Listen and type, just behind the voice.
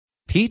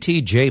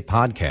PTJ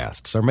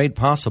podcasts are made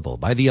possible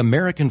by the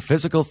American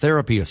Physical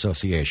Therapy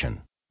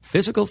Association.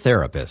 Physical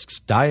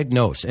therapists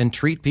diagnose and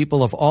treat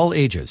people of all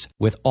ages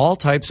with all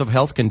types of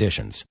health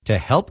conditions to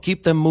help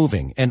keep them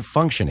moving and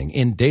functioning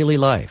in daily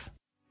life.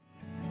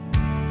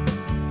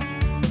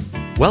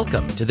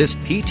 Welcome to this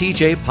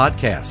PTJ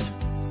podcast.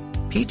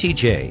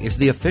 PTJ is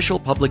the official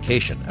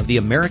publication of the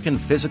American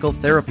Physical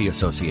Therapy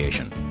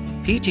Association.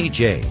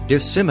 PTJ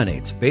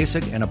disseminates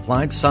basic and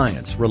applied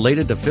science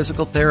related to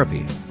physical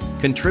therapy,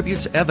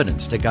 contributes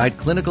evidence to guide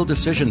clinical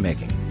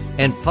decision-making,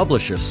 and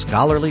publishes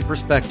scholarly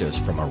perspectives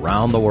from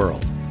around the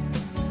world.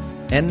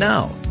 And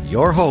now,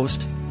 your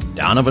host,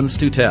 Donovan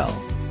Stutel.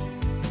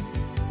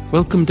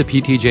 Welcome to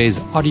PTJ's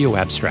Audio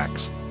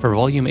Abstracts for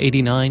Volume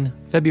 89,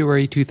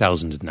 February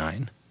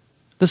 2009.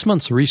 This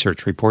month's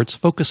research reports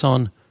focus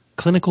on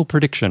clinical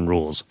prediction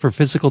rules for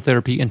physical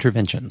therapy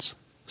interventions,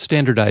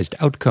 standardized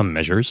outcome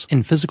measures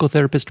in physical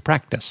therapist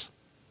practice,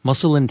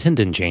 muscle and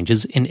tendon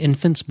changes in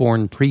infants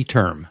born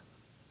preterm,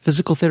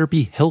 physical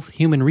therapy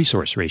health-human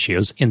resource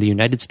ratios in the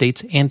United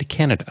States and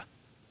Canada,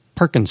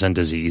 Parkinson's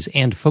disease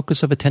and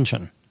focus of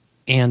attention,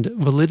 and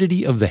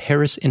validity of the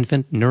Harris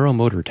Infant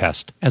Neuromotor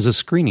Test as a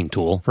screening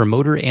tool for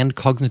motor and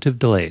cognitive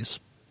delays.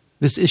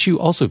 This issue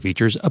also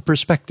features a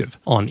perspective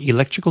on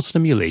electrical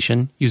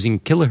stimulation using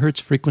kilohertz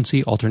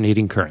frequency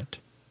alternating current.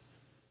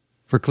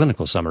 For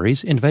clinical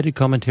summaries, invited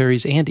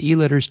commentaries, and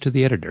e-letters to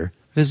the editor,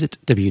 visit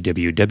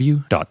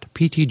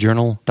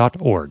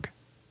www.ptjournal.org.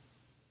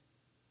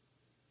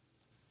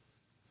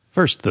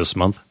 First this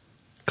month,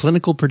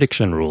 Clinical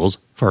Prediction Rules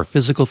for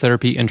Physical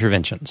Therapy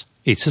Interventions,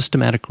 a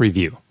Systematic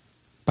Review,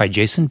 by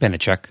Jason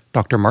Benichek,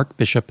 Dr. Mark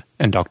Bishop,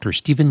 and Dr.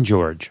 Stephen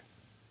George.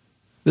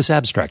 This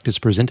abstract is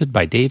presented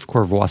by Dave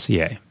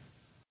Courvoisier.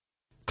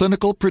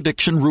 Clinical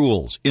prediction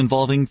rules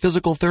involving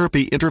physical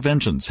therapy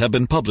interventions have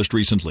been published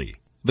recently.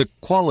 The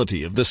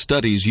quality of the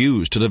studies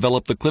used to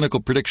develop the clinical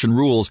prediction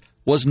rules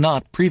was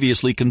not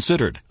previously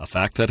considered, a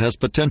fact that has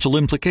potential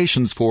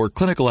implications for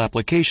clinical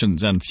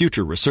applications and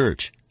future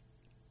research.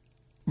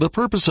 The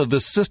purpose of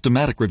this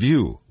systematic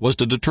review was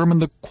to determine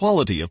the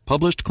quality of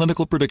published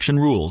clinical prediction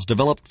rules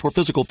developed for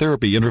physical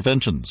therapy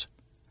interventions.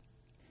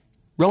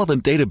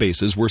 Relevant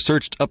databases were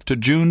searched up to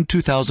June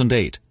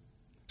 2008.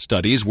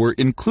 Studies were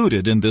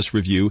included in this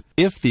review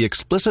if the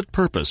explicit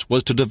purpose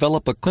was to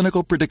develop a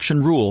clinical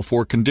prediction rule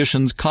for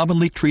conditions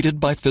commonly treated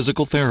by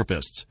physical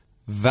therapists.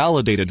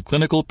 Validated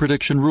clinical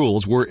prediction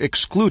rules were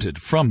excluded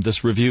from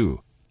this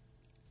review.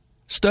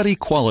 Study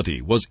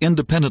quality was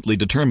independently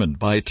determined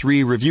by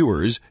 3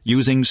 reviewers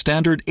using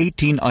standard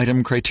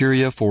 18-item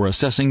criteria for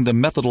assessing the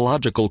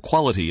methodological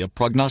quality of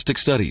prognostic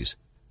studies.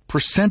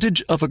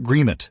 Percentage of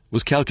agreement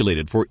was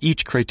calculated for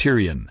each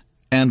criterion,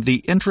 and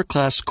the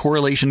intra-class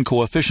correlation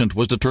coefficient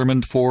was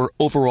determined for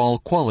overall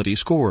quality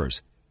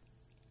scores.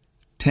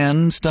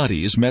 10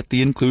 studies met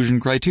the inclusion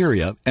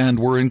criteria and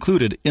were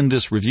included in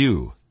this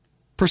review.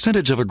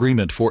 Percentage of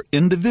agreement for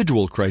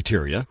individual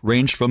criteria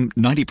ranged from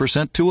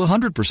 90% to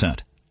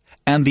 100%.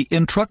 And the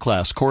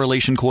intra-class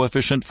correlation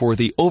coefficient for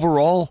the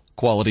overall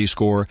quality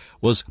score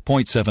was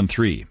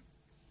 0.73.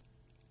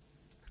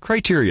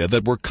 Criteria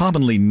that were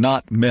commonly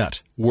not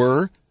met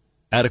were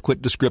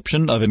adequate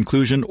description of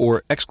inclusion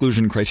or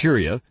exclusion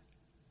criteria,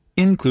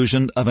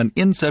 inclusion of an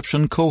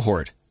inception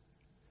cohort,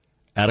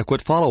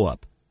 adequate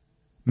follow-up,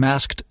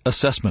 masked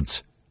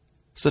assessments,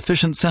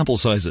 sufficient sample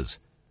sizes,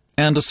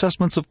 and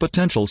assessments of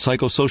potential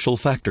psychosocial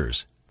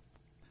factors.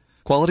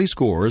 Quality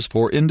scores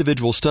for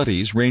individual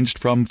studies ranged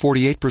from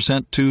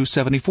 48% to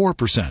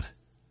 74%.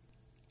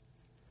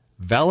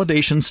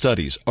 Validation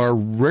studies are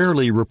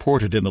rarely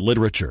reported in the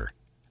literature.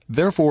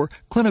 Therefore,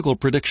 clinical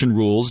prediction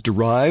rules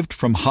derived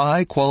from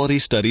high-quality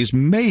studies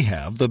may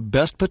have the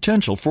best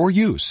potential for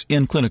use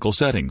in clinical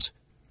settings.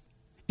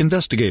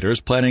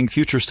 Investigators planning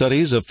future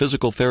studies of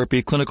physical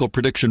therapy clinical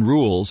prediction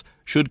rules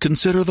should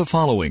consider the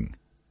following: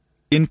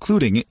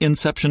 including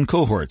inception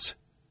cohorts,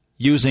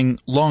 using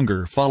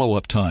longer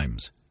follow-up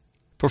times,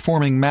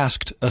 performing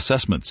masked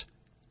assessments,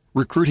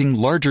 recruiting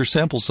larger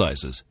sample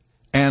sizes,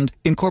 and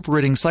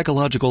incorporating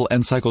psychological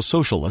and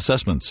psychosocial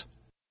assessments.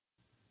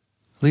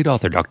 Lead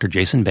author Dr.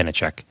 Jason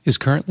Benichek is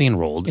currently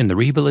enrolled in the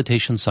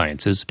Rehabilitation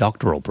Sciences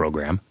doctoral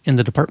program in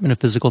the Department of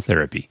Physical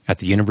Therapy at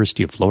the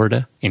University of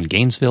Florida in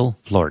Gainesville,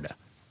 Florida.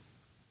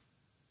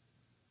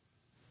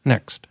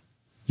 Next,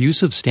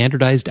 use of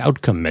standardized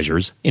outcome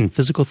measures in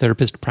physical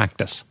therapist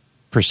practice,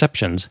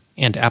 perceptions,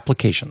 and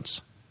applications,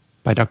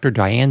 by Dr.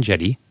 Diane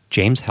Jetty,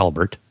 James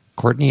Halbert,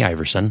 Courtney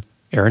Iverson,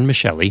 Aaron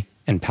Michelli,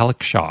 and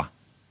Palak Shah.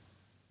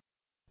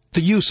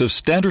 The use of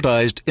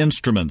standardized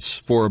instruments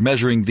for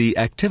measuring the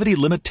activity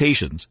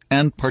limitations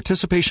and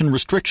participation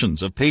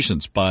restrictions of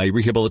patients by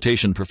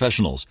rehabilitation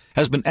professionals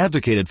has been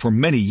advocated for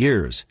many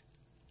years.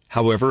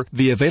 However,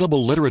 the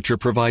available literature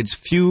provides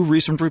few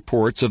recent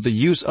reports of the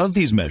use of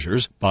these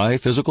measures by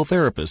physical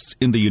therapists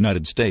in the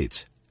United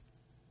States.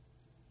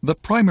 The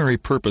primary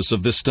purpose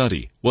of this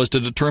study was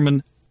to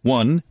determine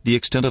 1. The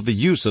extent of the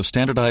use of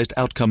standardized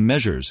outcome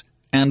measures,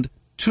 and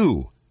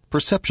 2.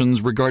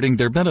 Perceptions regarding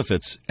their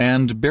benefits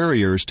and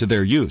barriers to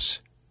their use.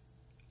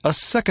 A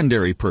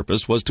secondary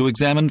purpose was to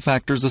examine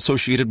factors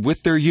associated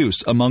with their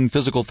use among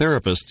physical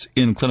therapists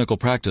in clinical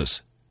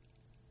practice.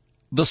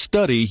 The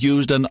study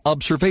used an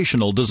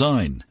observational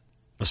design.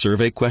 A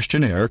survey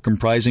questionnaire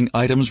comprising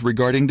items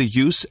regarding the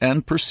use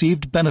and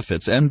perceived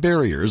benefits and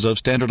barriers of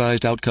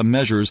standardized outcome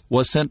measures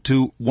was sent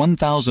to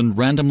 1,000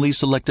 randomly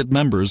selected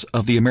members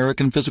of the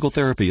American Physical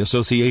Therapy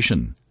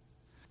Association.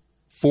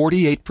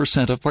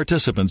 48% of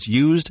participants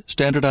used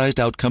standardized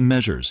outcome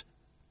measures.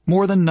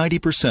 More than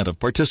 90% of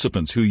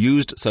participants who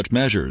used such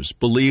measures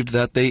believed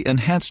that they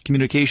enhanced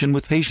communication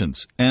with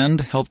patients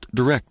and helped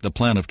direct the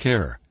plan of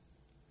care.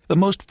 The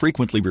most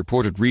frequently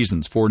reported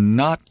reasons for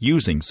not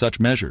using such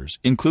measures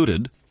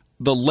included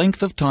the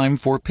length of time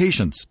for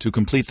patients to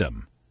complete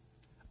them,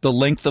 the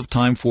length of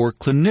time for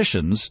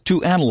clinicians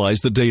to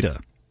analyze the data,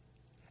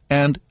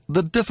 and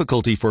the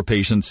difficulty for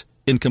patients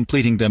in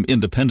completing them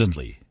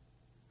independently.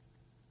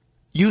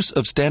 Use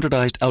of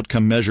standardized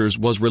outcome measures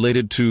was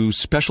related to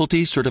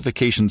specialty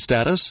certification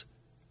status,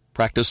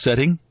 practice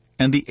setting,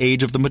 and the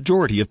age of the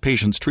majority of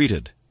patients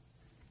treated.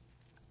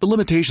 The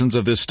limitations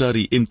of this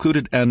study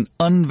included an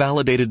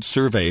unvalidated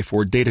survey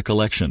for data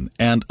collection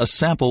and a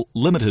sample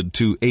limited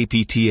to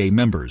APTA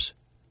members.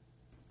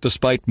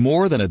 Despite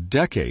more than a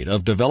decade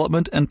of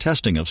development and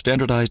testing of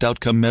standardized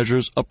outcome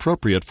measures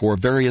appropriate for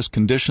various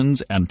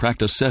conditions and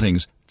practice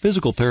settings,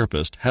 physical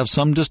therapists have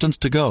some distance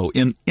to go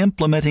in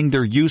implementing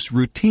their use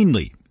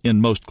routinely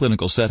in most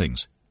clinical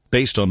settings.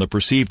 Based on the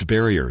perceived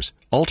barriers,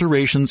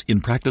 alterations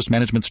in practice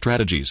management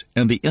strategies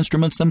and the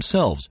instruments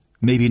themselves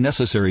may be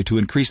necessary to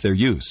increase their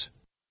use.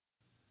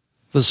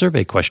 The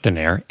survey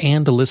questionnaire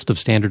and a list of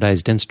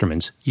standardized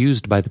instruments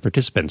used by the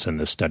participants in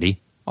this study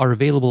are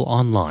available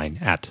online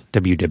at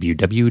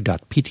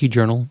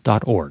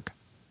www.ptjournal.org.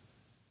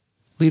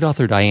 Lead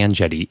author Diane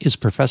Jetty is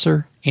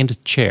professor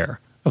and chair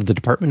of the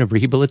Department of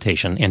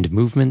Rehabilitation and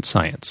Movement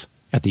Science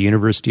at the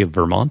University of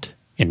Vermont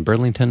in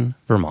Burlington,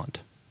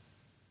 Vermont.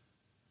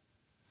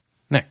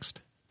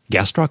 Next,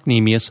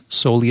 gastrocnemius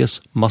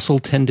soleus muscle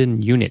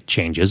tendon unit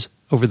changes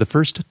over the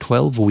first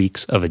 12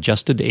 weeks of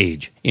adjusted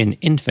age in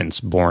infants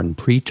born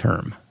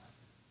preterm.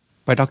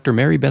 By Dr.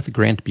 Mary Beth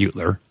Grant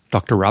Butler,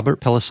 Dr.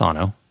 Robert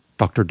Pellisano,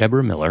 Dr.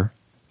 Deborah Miller,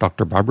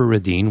 Dr. Barbara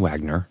Dean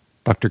Wagner,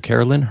 Dr.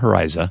 Carolyn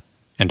Hariza,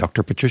 and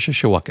Dr. Patricia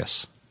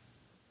Shawakis.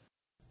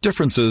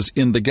 Differences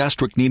in the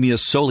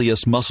gastrocnemius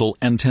soleus muscle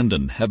and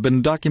tendon have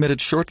been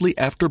documented shortly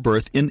after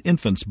birth in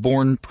infants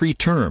born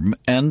preterm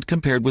and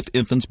compared with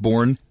infants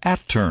born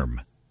at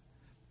term.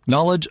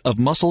 Knowledge of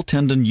muscle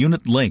tendon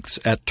unit lengths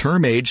at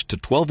term age to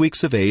 12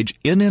 weeks of age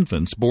in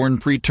infants born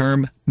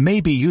preterm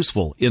may be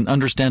useful in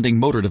understanding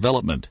motor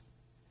development.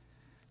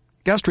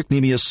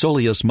 Gastrocnemius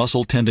soleus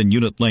muscle tendon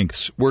unit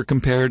lengths were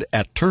compared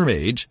at term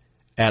age,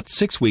 at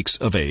 6 weeks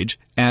of age,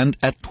 and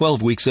at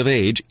 12 weeks of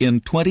age in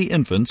 20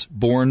 infants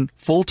born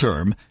full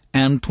term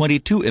and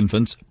 22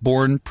 infants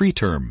born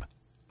preterm.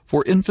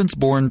 For infants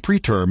born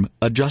preterm,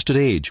 adjusted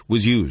age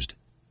was used.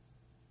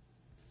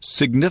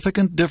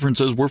 Significant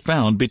differences were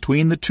found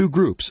between the two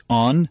groups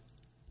on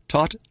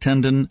taut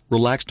tendon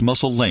relaxed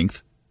muscle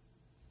length,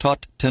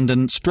 taut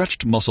tendon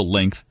stretched muscle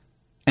length,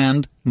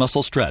 and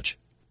muscle stretch.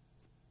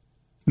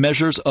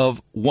 Measures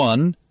of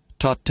 1.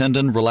 Taut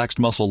tendon relaxed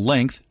muscle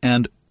length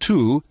and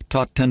 2.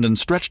 Taut tendon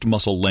stretched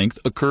muscle length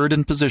occurred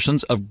in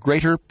positions of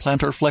greater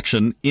plantar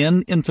flexion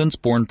in infants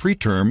born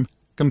preterm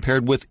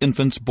compared with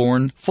infants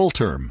born full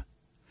term.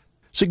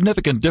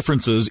 Significant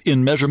differences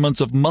in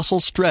measurements of muscle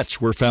stretch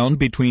were found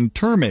between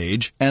term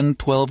age and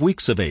 12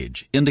 weeks of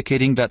age,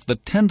 indicating that the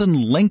tendon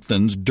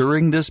lengthens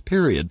during this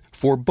period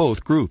for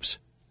both groups.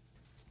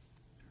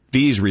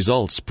 These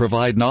results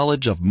provide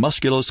knowledge of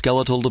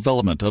musculoskeletal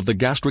development of the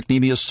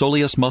gastrocnemius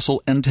soleus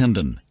muscle and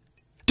tendon.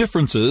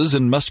 Differences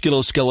in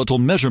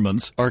musculoskeletal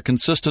measurements are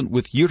consistent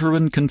with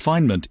uterine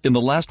confinement in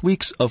the last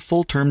weeks of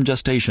full-term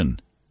gestation.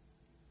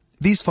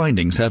 These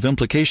findings have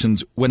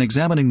implications when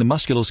examining the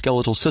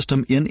musculoskeletal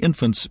system in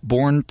infants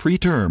born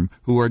preterm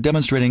who are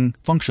demonstrating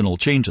functional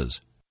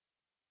changes.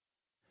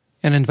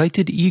 An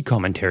invited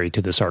e-commentary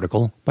to this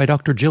article by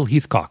Dr. Jill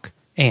Heathcock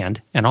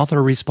and an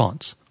author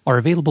response are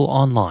available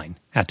online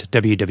at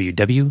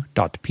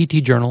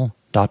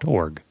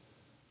www.ptjournal.org.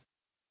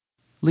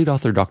 Lead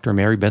author Dr.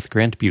 Mary Beth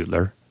Grant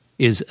Butler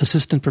is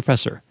assistant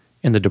professor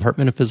in the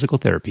Department of Physical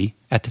Therapy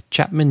at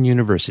Chapman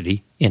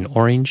University in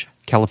Orange,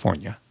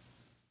 California.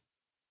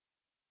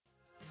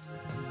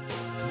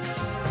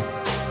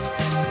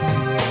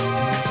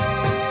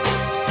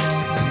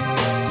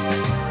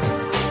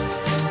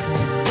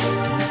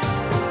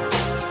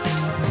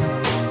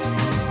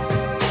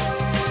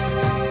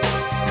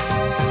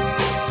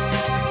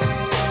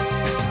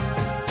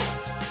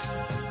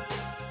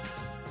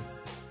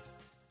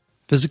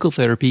 Physical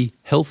Therapy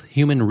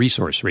Health-Human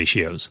Resource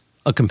Ratios,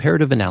 a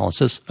comparative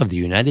analysis of the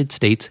United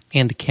States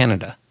and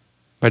Canada,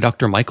 by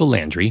Dr. Michael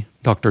Landry,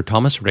 Dr.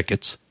 Thomas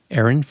Ricketts,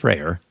 Aaron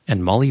Freyer,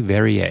 and Molly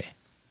Verrier.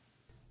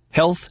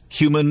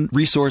 Health-Human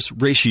Resource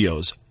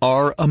Ratios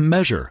are a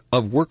measure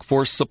of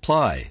workforce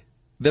supply.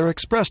 They're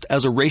expressed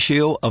as a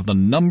ratio of the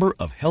number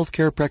of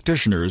healthcare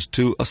practitioners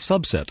to a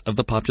subset of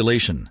the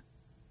population.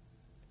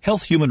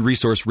 Health human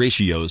resource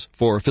ratios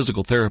for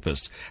physical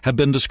therapists have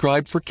been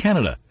described for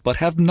Canada, but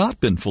have not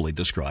been fully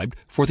described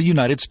for the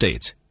United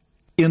States.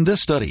 In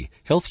this study,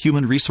 health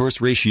human resource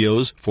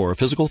ratios for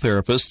physical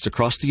therapists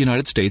across the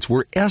United States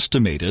were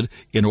estimated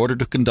in order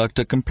to conduct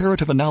a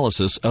comparative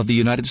analysis of the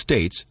United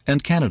States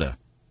and Canada.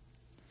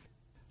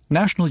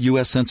 National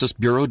U.S. Census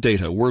Bureau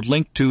data were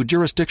linked to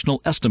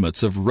jurisdictional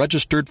estimates of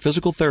registered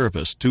physical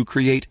therapists to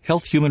create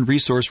health human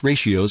resource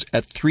ratios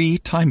at 3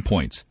 time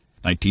points: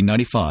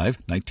 1995,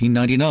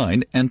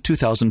 1999, and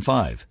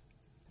 2005.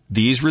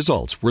 These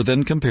results were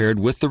then compared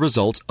with the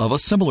results of a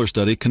similar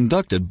study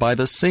conducted by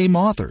the same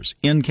authors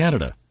in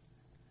Canada.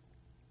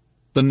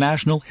 The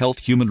National Health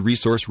Human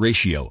Resource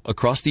Ratio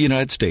across the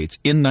United States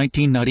in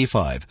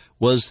 1995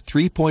 was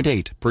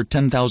 3.8 per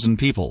 10,000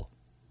 people.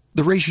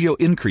 The ratio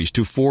increased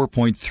to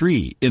 4.3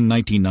 in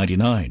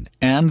 1999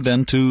 and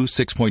then to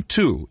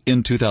 6.2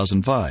 in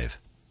 2005.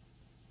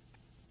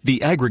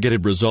 The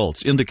aggregated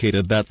results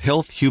indicated that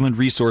health human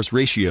resource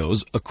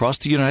ratios across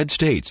the United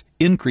States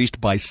increased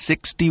by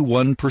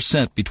 61%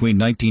 between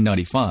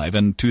 1995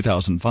 and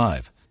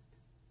 2005.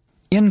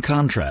 In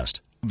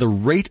contrast, the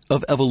rate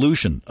of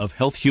evolution of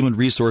health human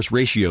resource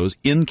ratios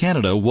in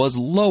Canada was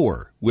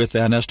lower, with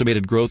an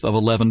estimated growth of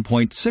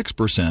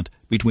 11.6%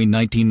 between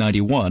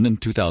 1991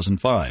 and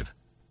 2005.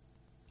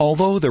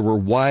 Although there were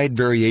wide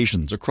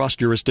variations across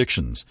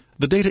jurisdictions,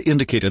 the data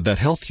indicated that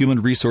health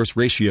human resource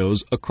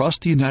ratios across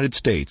the United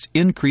States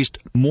increased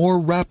more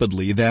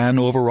rapidly than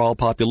overall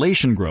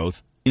population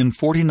growth in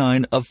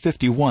 49 of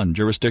 51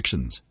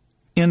 jurisdictions.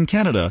 In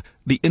Canada,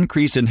 the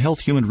increase in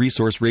health human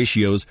resource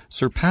ratios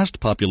surpassed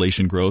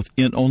population growth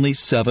in only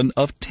 7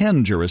 of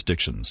 10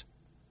 jurisdictions.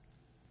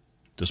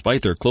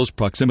 Despite their close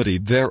proximity,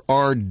 there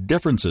are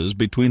differences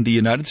between the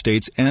United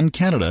States and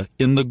Canada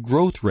in the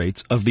growth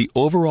rates of the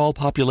overall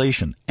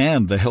population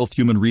and the health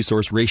human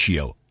resource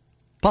ratio.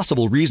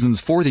 Possible reasons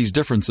for these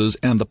differences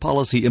and the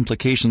policy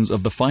implications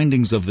of the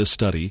findings of this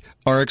study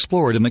are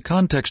explored in the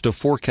context of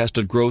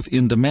forecasted growth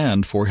in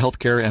demand for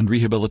healthcare and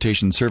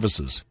rehabilitation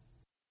services.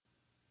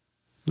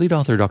 Lead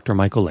author Dr.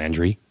 Michael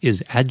Landry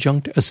is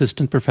Adjunct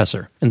Assistant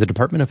Professor in the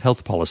Department of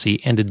Health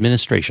Policy and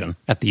Administration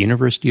at the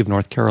University of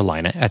North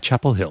Carolina at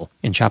Chapel Hill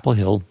in Chapel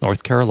Hill,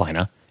 North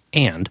Carolina,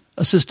 and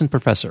Assistant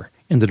Professor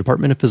in the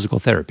Department of Physical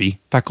Therapy,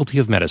 Faculty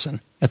of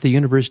Medicine at the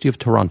University of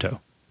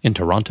Toronto in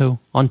Toronto,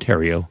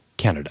 Ontario,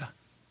 Canada.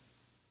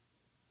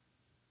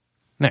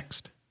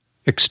 Next,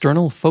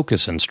 external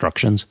focus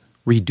instructions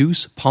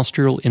reduce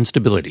postural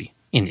instability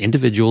in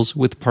individuals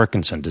with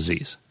Parkinson's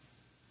disease,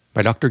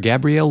 by Dr.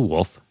 Gabrielle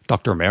Wolf,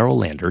 Dr. Merrill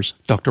Landers,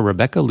 Dr.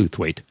 Rebecca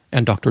Luthwaite,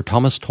 and Dr.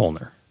 Thomas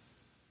Tollner.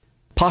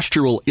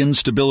 Postural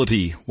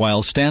instability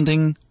while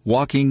standing,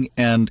 walking,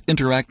 and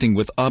interacting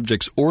with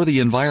objects or the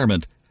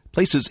environment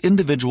places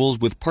individuals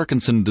with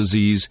Parkinson's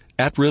disease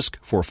at risk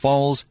for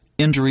falls,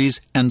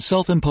 injuries, and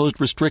self-imposed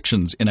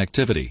restrictions in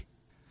activity.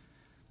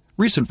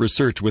 Recent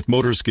research with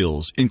motor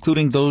skills,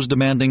 including those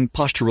demanding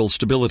postural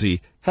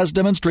stability, has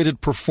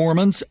demonstrated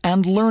performance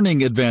and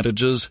learning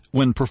advantages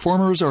when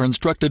performers are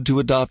instructed to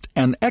adopt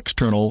an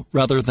external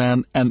rather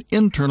than an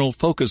internal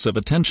focus of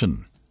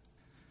attention.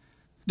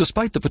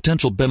 Despite the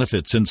potential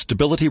benefits in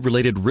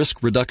stability-related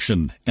risk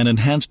reduction and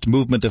enhanced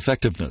movement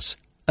effectiveness,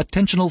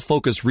 attentional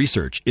focus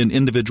research in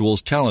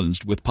individuals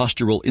challenged with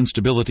postural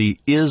instability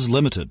is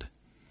limited.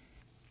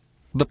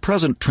 The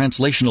present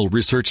translational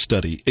research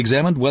study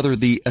examined whether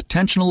the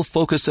attentional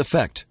focus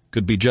effect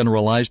could be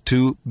generalized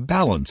to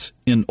balance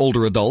in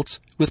older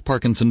adults with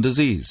Parkinson's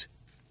disease.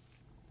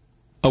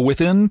 A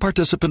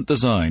within-participant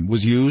design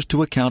was used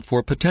to account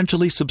for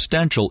potentially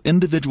substantial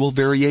individual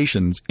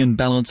variations in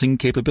balancing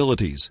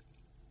capabilities.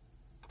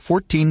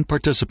 14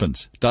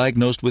 participants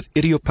diagnosed with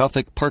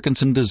idiopathic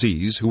Parkinson's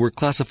disease who were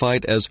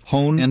classified as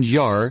Hone and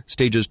Yahr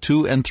stages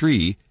 2 and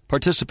 3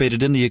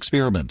 participated in the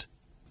experiment.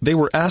 They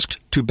were asked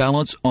to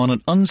balance on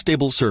an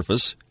unstable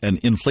surface, an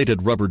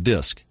inflated rubber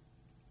disc.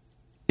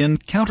 In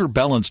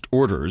counterbalanced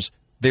orders,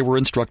 they were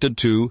instructed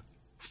to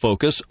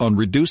focus on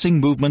reducing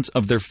movements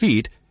of their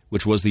feet,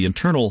 which was the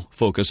internal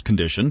focus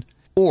condition,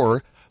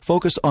 or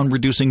focus on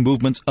reducing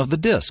movements of the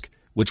disc,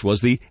 which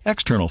was the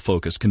external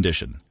focus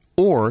condition,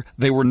 or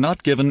they were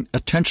not given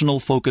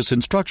attentional focus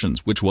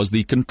instructions, which was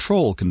the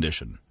control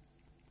condition.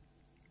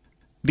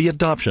 The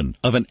adoption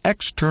of an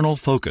external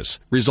focus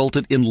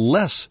resulted in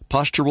less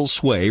postural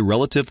sway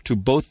relative to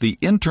both the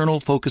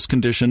internal focus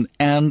condition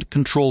and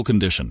control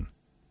condition.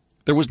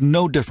 There was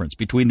no difference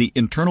between the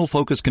internal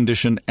focus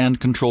condition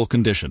and control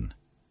condition.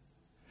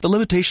 The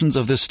limitations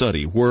of this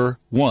study were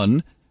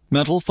 1.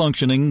 Mental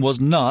functioning was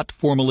not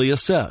formally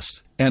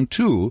assessed, and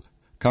 2.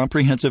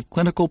 Comprehensive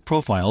clinical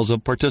profiles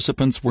of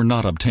participants were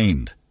not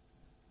obtained.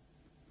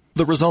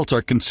 The results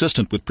are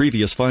consistent with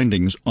previous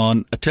findings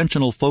on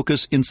attentional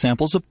focus in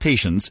samples of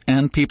patients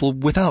and people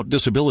without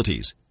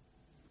disabilities.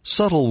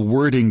 Subtle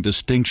wording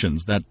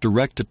distinctions that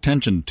direct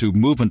attention to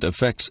movement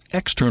effects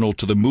external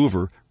to the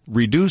mover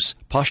reduce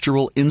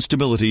postural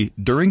instability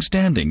during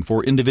standing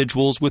for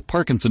individuals with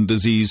Parkinson's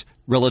disease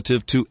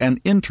relative to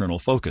an internal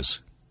focus.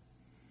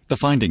 The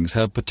findings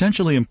have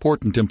potentially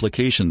important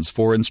implications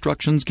for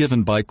instructions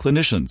given by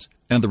clinicians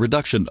and the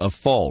reduction of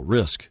fall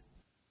risk.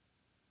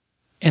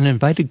 An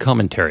invited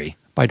commentary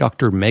by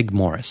Dr. Meg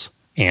Morris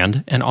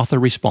and an author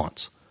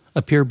response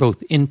appear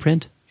both in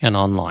print and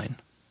online.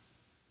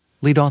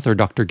 Lead author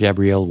Dr.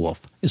 Gabrielle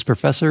Wolf is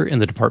professor in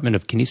the Department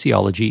of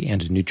Kinesiology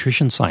and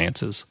Nutrition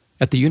Sciences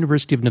at the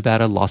University of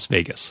Nevada, Las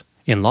Vegas,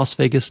 in Las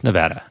Vegas,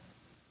 Nevada.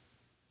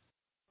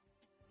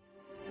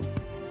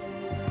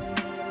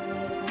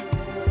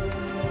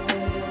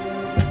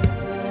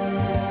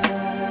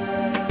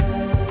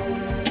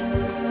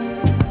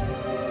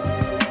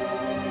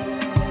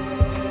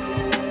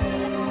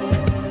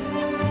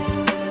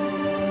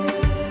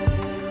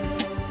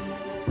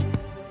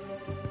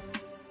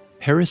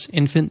 Harris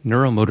Infant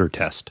Neuromotor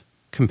Test,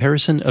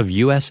 Comparison of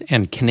U.S.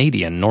 and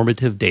Canadian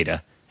Normative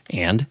Data,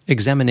 and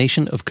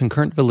Examination of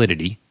Concurrent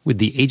Validity with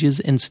the Ages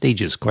and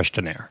Stages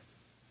Questionnaire,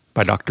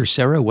 by Dr.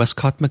 Sarah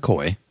Westcott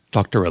McCoy,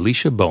 Dr.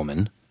 Alicia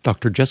Bowman,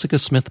 Dr. Jessica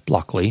Smith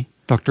Blockley,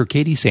 Dr.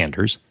 Katie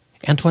Sanders,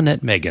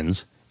 Antoinette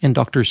Megans, and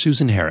Dr.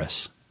 Susan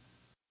Harris.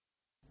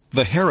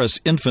 The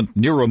Harris Infant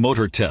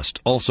Neuromotor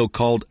Test, also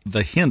called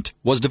the HINT,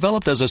 was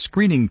developed as a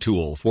screening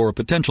tool for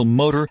potential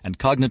motor and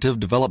cognitive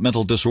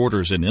developmental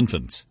disorders in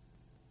infants.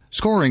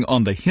 Scoring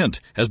on the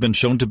HINT has been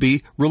shown to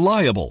be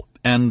reliable,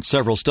 and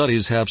several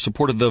studies have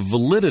supported the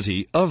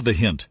validity of the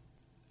HINT.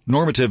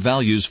 Normative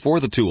values for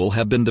the tool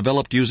have been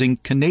developed using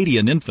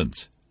Canadian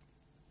infants.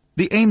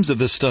 The aims of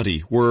this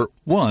study were,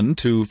 1,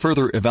 to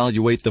further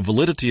evaluate the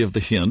validity of the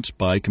HINT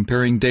by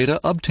comparing data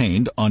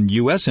obtained on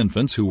U.S.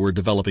 infants who were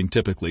developing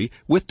typically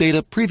with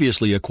data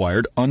previously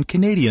acquired on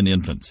Canadian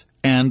infants,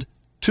 and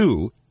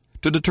 2,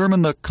 to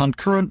determine the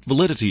concurrent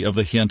validity of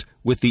the HINT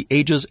with the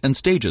Ages and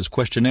Stages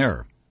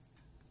questionnaire.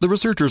 The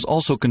researchers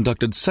also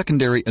conducted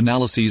secondary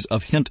analyses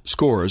of HINT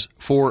scores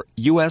for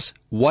U.S.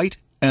 white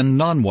and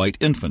non-white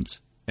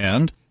infants,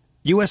 and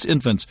U.S.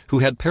 infants who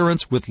had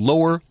parents with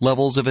lower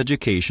levels of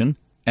education,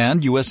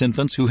 and U.S.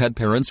 infants who had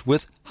parents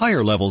with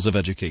higher levels of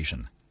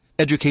education.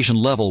 Education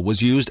level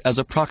was used as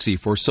a proxy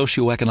for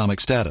socioeconomic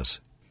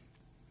status.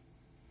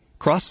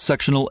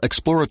 Cross-sectional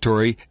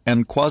exploratory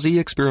and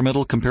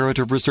quasi-experimental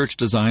comparative research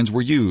designs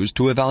were used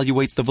to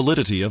evaluate the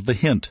validity of the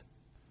HINT.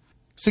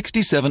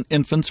 67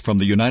 infants from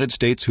the United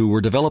States who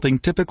were developing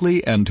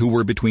typically and who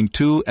were between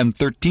 2 and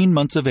 13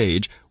 months of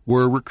age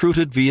were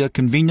recruited via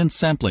convenience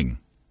sampling.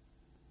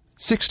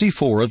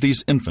 64 of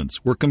these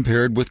infants were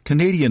compared with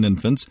Canadian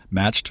infants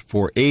matched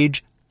for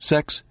age,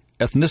 sex,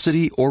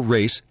 ethnicity or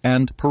race,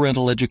 and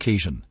parental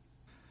education.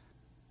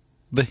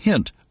 The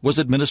HINT was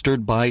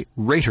administered by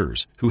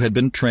raters who had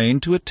been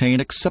trained to attain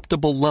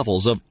acceptable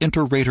levels of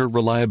inter-rater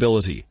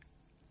reliability.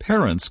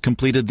 Parents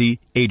completed the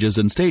Ages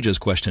and Stages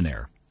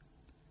questionnaire.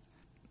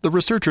 The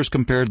researchers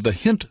compared the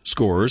HINT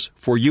scores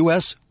for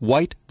U.S.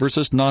 white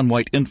versus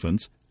non-white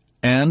infants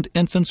and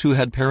infants who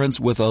had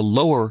parents with a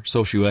lower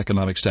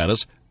socioeconomic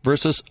status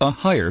versus a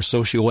higher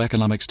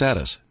socioeconomic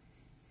status.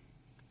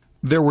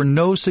 There were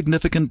no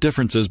significant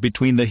differences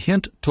between the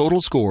HINT total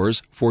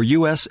scores for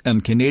U.S.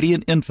 and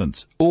Canadian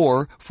infants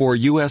or for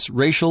U.S.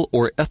 racial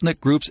or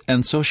ethnic groups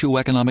and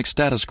socioeconomic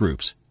status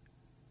groups.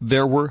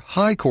 There were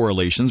high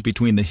correlations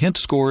between the HINT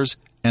scores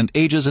and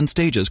Ages and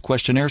Stages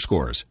questionnaire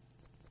scores.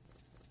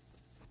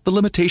 The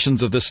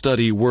limitations of this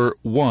study were,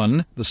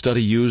 1, the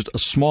study used a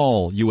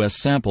small U.S.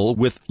 sample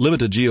with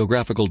limited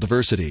geographical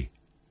diversity.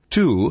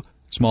 2,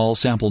 small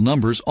sample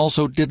numbers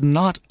also did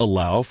not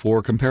allow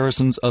for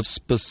comparisons of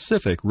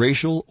specific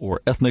racial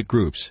or ethnic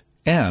groups.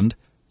 And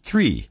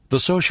 3, the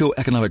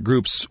socioeconomic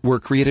groups were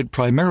created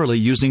primarily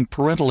using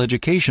parental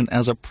education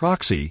as a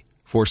proxy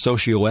for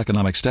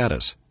socioeconomic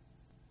status.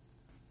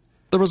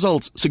 The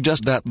results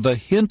suggest that the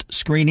HINT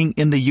screening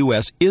in the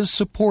U.S. is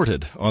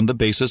supported on the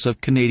basis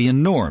of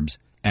Canadian norms,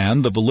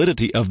 and the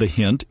validity of the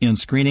HINT in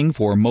screening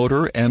for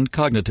motor and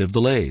cognitive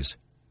delays.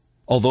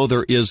 Although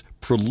there is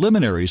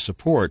preliminary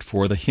support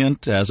for the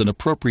HINT as an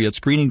appropriate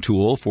screening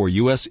tool for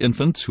U.S.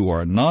 infants who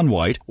are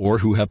non-white or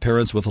who have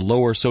parents with a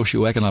lower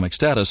socioeconomic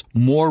status,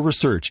 more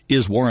research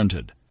is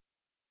warranted.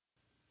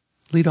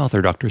 Lead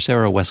author Dr.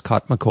 Sarah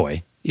Westcott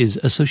McCoy is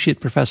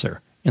Associate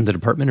Professor in the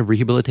Department of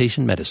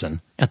Rehabilitation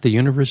Medicine at the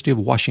University of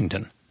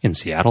Washington in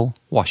Seattle,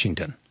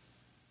 Washington.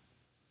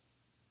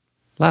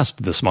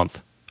 Last this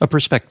month, a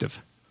perspective.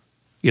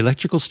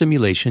 Electrical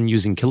Stimulation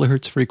Using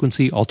Kilohertz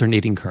Frequency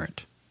Alternating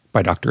Current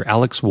by Dr.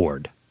 Alex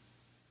Ward.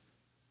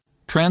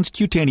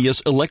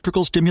 Transcutaneous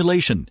electrical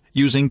stimulation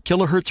using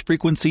kilohertz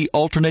frequency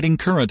alternating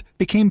current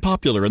became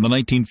popular in the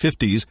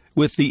 1950s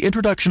with the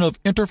introduction of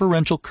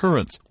interferential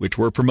currents, which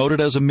were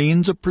promoted as a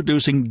means of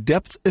producing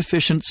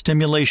depth-efficient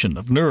stimulation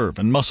of nerve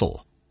and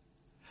muscle.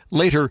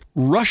 Later,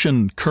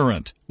 Russian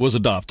current was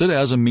adopted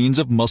as a means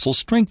of muscle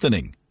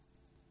strengthening.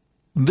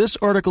 This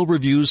article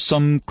reviews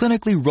some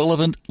clinically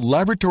relevant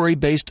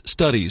laboratory-based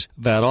studies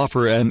that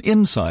offer an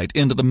insight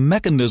into the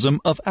mechanism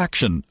of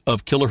action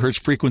of kilohertz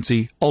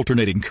frequency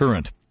alternating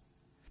current.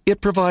 It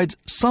provides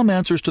some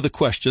answers to the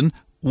question,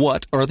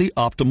 what are the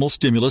optimal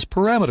stimulus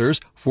parameters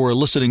for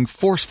eliciting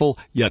forceful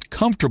yet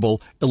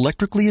comfortable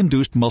electrically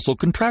induced muscle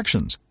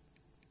contractions?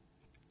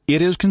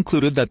 it is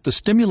concluded that the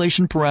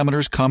stimulation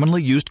parameters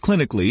commonly used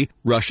clinically,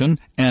 Russian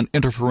and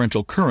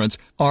interferential currents,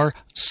 are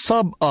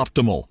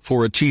suboptimal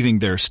for achieving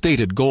their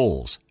stated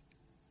goals.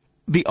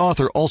 The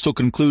author also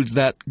concludes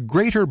that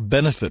greater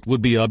benefit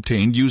would be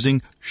obtained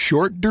using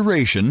short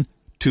duration,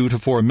 2 to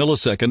 4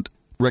 millisecond,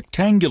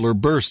 rectangular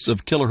bursts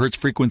of kilohertz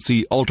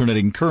frequency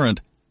alternating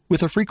current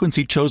with a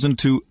frequency chosen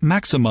to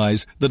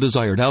maximize the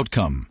desired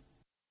outcome.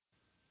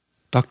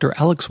 Dr.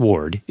 Alex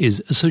Ward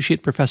is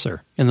Associate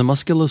Professor in the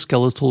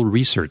Musculoskeletal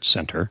Research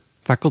Center,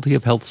 Faculty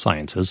of Health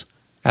Sciences,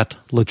 at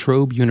La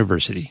Trobe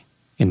University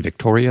in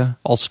Victoria,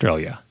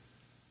 Australia.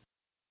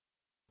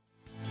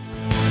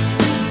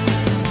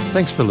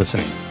 Thanks for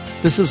listening.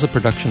 This is a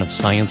production of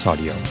Science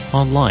Audio,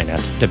 online at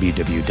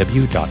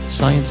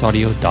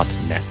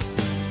www.scienceaudio.net.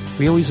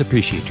 We always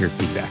appreciate your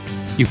feedback.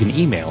 You can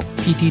email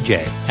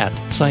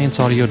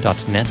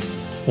ptj@scienceaudio.net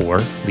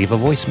or leave a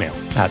voicemail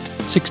at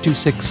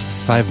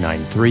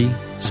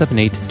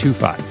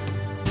 626-593-7825.